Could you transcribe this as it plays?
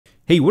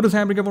Hey, what is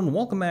happening everyone?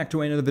 Welcome back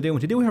to another video,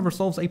 and today we have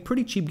ourselves a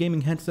pretty cheap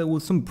gaming headset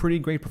with some pretty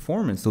great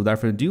performance. So without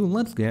further ado,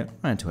 let's get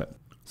right into it.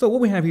 So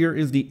what we have here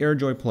is the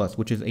AirJoy Plus,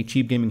 which is a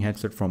cheap gaming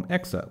headset from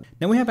EKSA.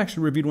 Now we have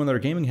actually reviewed one of their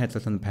gaming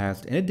headsets in the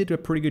past, and it did a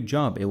pretty good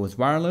job. It was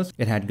wireless,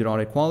 it had good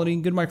audio quality,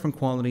 good microphone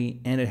quality,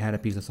 and it had a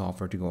piece of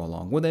software to go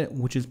along with it,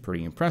 which is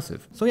pretty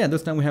impressive. So yeah,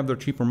 this time we have their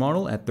cheaper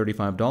model at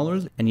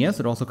 $35, and yes,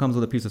 it also comes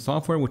with a piece of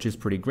software, which is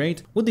pretty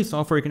great. With the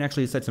software, you can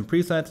actually set some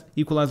presets,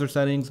 equalizer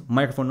settings,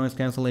 microphone noise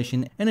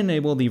cancellation, and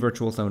enable the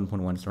virtual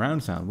 7.1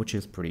 surround sound, which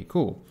is pretty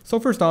cool. So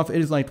first off, it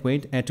is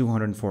lightweight at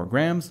 204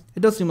 grams.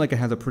 It does seem like it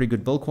has a pretty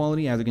good build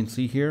quality. As you can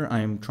see here, I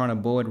am trying to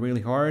bow it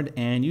really hard,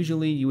 and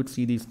usually you would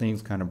see these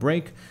things kind of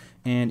break,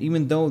 and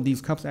even though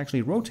these cups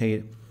actually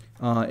rotate,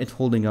 it's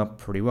holding up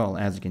pretty well,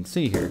 as you can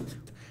see here.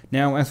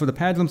 Now, as for the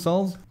pads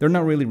themselves, they're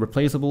not really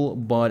replaceable,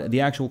 but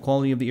the actual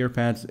quality of the ear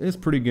pads is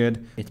pretty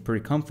good. It's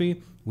pretty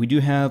comfy. We do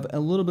have a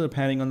little bit of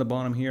padding on the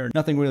bottom here,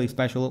 nothing really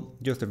special,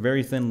 just a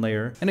very thin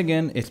layer. And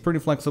again, it's pretty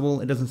flexible.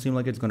 It doesn't seem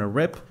like it's going to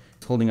rip.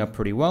 It's holding up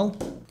pretty well.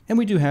 And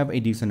we do have a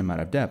decent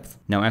amount of depth.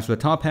 Now, as for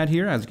the top pad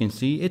here, as you can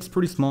see, it's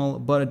pretty small,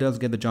 but it does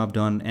get the job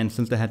done. And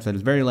since the headset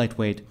is very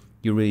lightweight,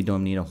 you really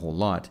don't need a whole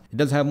lot. It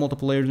does have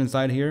multiple layers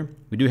inside here.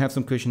 We do have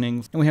some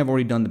cushionings, and we have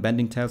already done the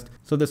bending test,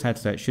 so this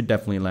headset should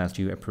definitely last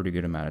you a pretty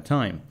good amount of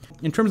time.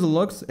 In terms of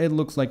looks, it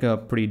looks like a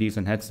pretty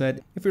decent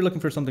headset. If you're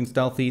looking for something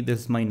stealthy,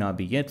 this might not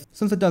be it,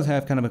 since it does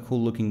have kind of a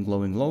cool looking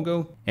glowing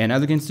logo, and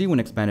as you can see, when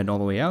expanded all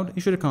the way out,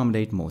 it should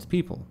accommodate most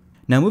people.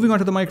 Now moving on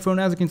to the microphone,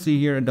 as you can see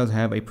here, it does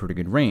have a pretty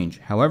good range.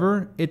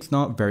 However, it's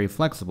not very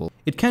flexible.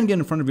 It can get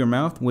in front of your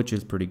mouth, which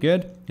is pretty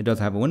good. It does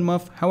have a wind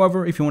muff.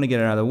 However, if you want to get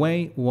it out of the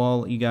way,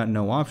 well, you got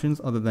no options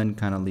other than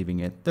kind of leaving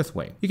it this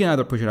way. You can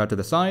either push it out to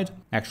the side,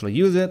 actually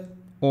use it,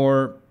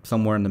 or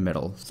somewhere in the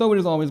middle. So it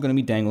is always going to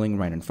be dangling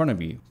right in front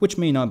of you, which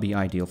may not be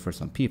ideal for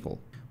some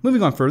people.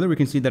 Moving on further, we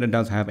can see that it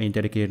does have a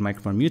dedicated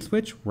microphone mute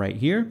switch right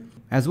here,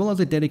 as well as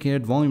a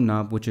dedicated volume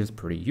knob, which is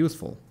pretty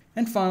useful.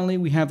 And finally,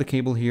 we have the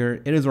cable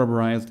here. It is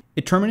rubberized.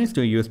 It terminates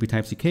to a USB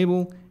Type-C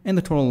cable, and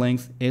the total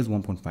length is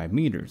 1.5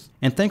 meters.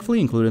 And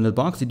thankfully, included in the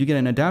box, you do get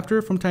an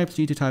adapter from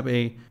Type-C to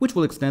Type-A, which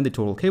will extend the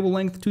total cable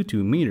length to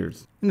 2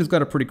 meters. And it's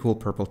got a pretty cool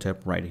purple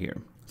tip right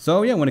here.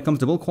 So yeah, when it comes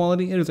to build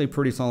quality, it is a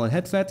pretty solid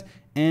headset.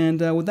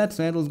 And with that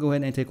said, let's go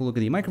ahead and take a look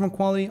at the microphone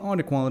quality,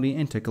 audio quality,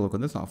 and take a look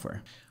at the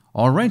software.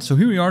 Alright, so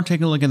here we are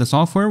taking a look at the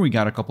software. We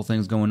got a couple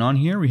things going on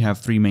here. We have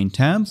 3 main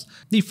tabs.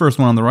 The first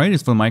one on the right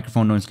is for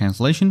microphone noise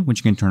cancellation, which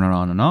you can turn it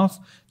on and off.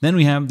 Then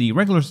we have the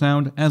regular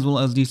sound, as well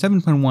as the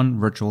 7.1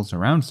 virtual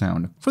surround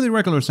sound. For the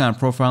regular sound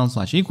profile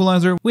 /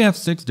 equalizer, we have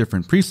 6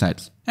 different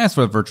presets. As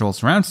for the virtual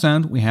surround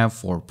sound, we have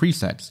 4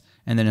 presets.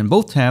 And then in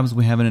both tabs,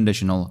 we have an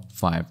additional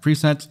 5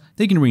 presets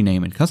they can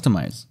rename and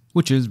customize,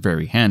 which is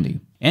very handy.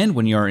 And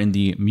when you are in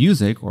the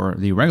music or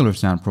the regular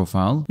sound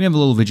profile, we have a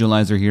little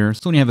visualizer here.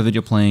 So when you have a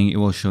video playing, it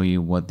will show you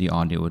what the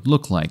audio would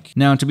look like.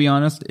 Now, to be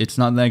honest, it's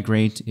not that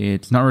great.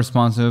 It's not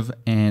responsive.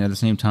 And at the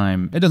same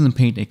time, it doesn't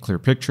paint a clear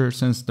picture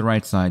since the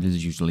right side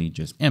is usually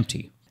just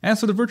empty. As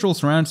for the virtual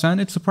surround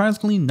sound, it's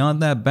surprisingly not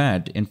that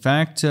bad. In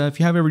fact, if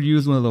you have ever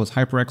used one of those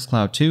HyperX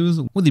Cloud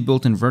 2s with the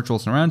built-in virtual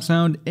surround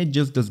sound, it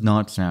just does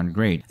not sound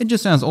great. It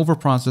just sounds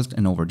overprocessed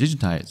and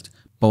over-digitized.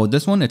 But with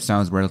this one, it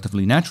sounds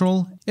relatively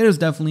natural. It is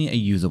definitely a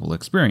usable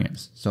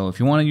experience. So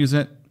if you want to use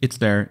it, it's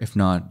there. If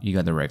not, you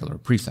got the regular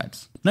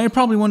presets. Now you're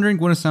probably wondering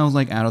what it sounds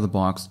like out of the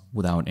box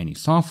without any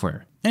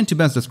software. And to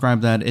best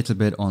describe that, it's a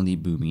bit on the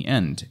boomy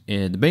end.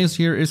 The bass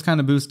here is kind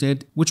of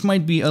boosted, which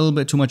might be a little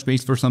bit too much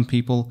bass for some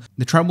people.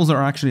 The trebles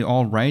are actually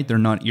all right. They're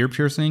not ear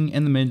piercing,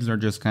 and the mids are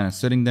just kind of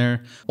sitting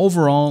there.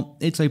 Overall,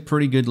 it's a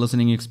pretty good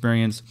listening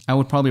experience. I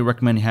would probably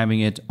recommend having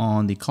it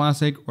on the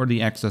classic or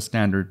the EKSA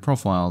standard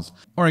profiles,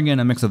 or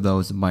again, a mix of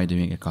those by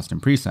doing a custom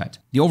preset.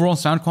 The overall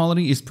sound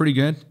quality is pretty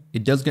good.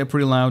 It does get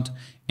pretty loud,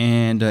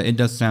 and it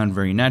does sound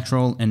very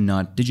natural and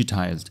not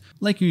digitized,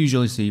 like you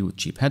usually see with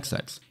cheap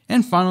headsets.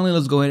 And finally,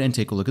 let's go ahead and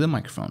take a look at the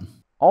microphone.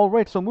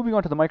 Alright, so moving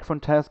on to the microphone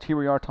test, here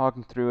we are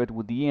talking through it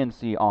with the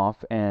ENC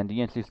off, and the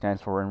ENC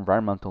stands for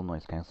Environmental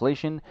Noise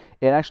Cancellation.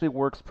 It actually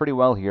works pretty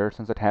well here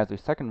since it has a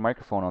second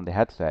microphone on the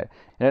headset,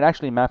 and it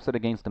actually maps it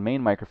against the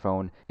main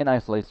microphone and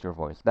isolates your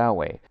voice that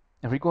way.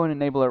 If we go and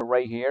enable it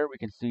right here, we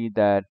can see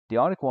that the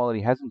audio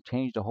quality hasn't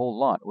changed a whole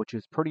lot, which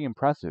is pretty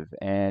impressive,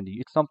 and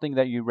it's something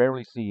that you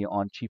rarely see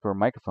on cheaper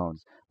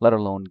microphones, let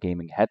alone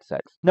gaming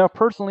headsets. Now,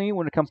 personally,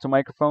 when it comes to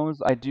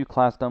microphones, I do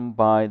class them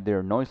by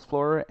their noise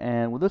floor,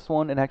 and with this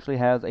one, it actually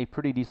has a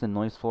pretty decent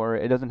noise floor.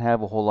 It doesn't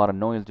have a whole lot of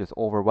noise just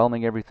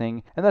overwhelming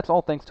everything, and that's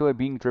all thanks to it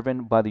being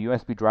driven by the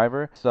USB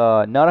driver. It's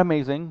not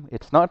amazing,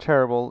 it's not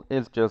terrible,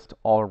 it's just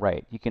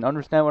alright. You can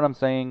understand what I'm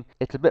saying.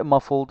 It's a bit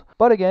muffled,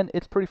 but again,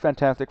 it's pretty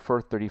fantastic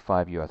for $35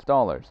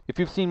 US. If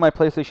you've seen my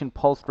PlayStation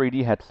Pulse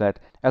 3D headset,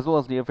 as well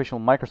as the official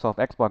Microsoft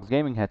Xbox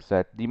gaming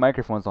headset, the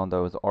microphones on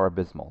those are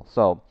abysmal.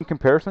 So, in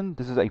comparison,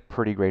 this is a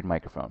pretty great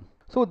microphone.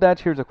 So with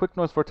that, here's a quick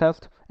noise floor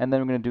test, and then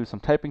we're going to do some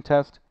typing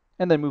test,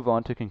 and then move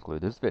on to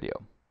conclude this video.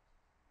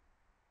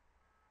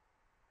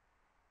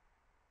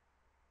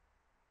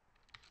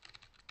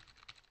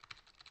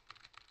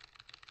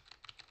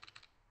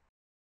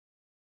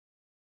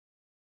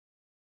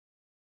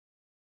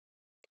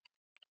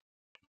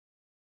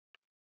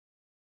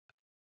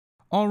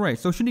 Alright,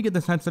 so should you get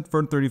this headset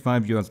for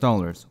 $35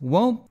 US?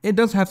 Well, it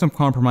does have some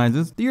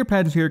compromises. The ear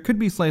pads here could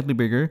be slightly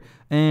bigger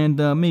and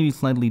maybe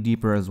slightly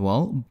deeper as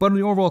well, but in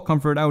the overall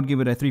comfort, I would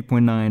give it a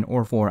 3.9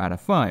 or 4 out of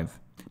 5.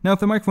 Now, if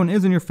the microphone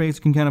is in your face,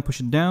 you can kind of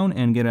push it down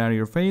and get it out of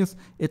your face.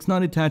 It's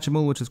not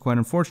detachable, which is quite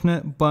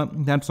unfortunate,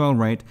 but that's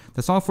alright.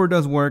 The software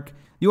does work.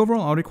 The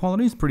overall audio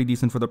quality is pretty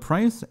decent for the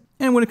price,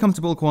 and when it comes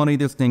to build quality,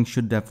 this thing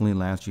should definitely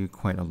last you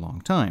quite a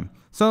long time.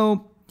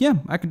 So, yeah,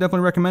 I could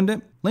definitely recommend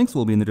it. Links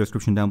will be in the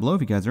description down below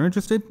if you guys are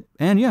interested.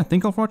 And yeah,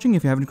 thank you all for watching.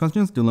 If you have any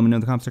questions, do let me know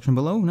in the comment section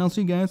below, and I'll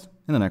see you guys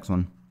in the next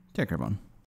one. Take care, everyone.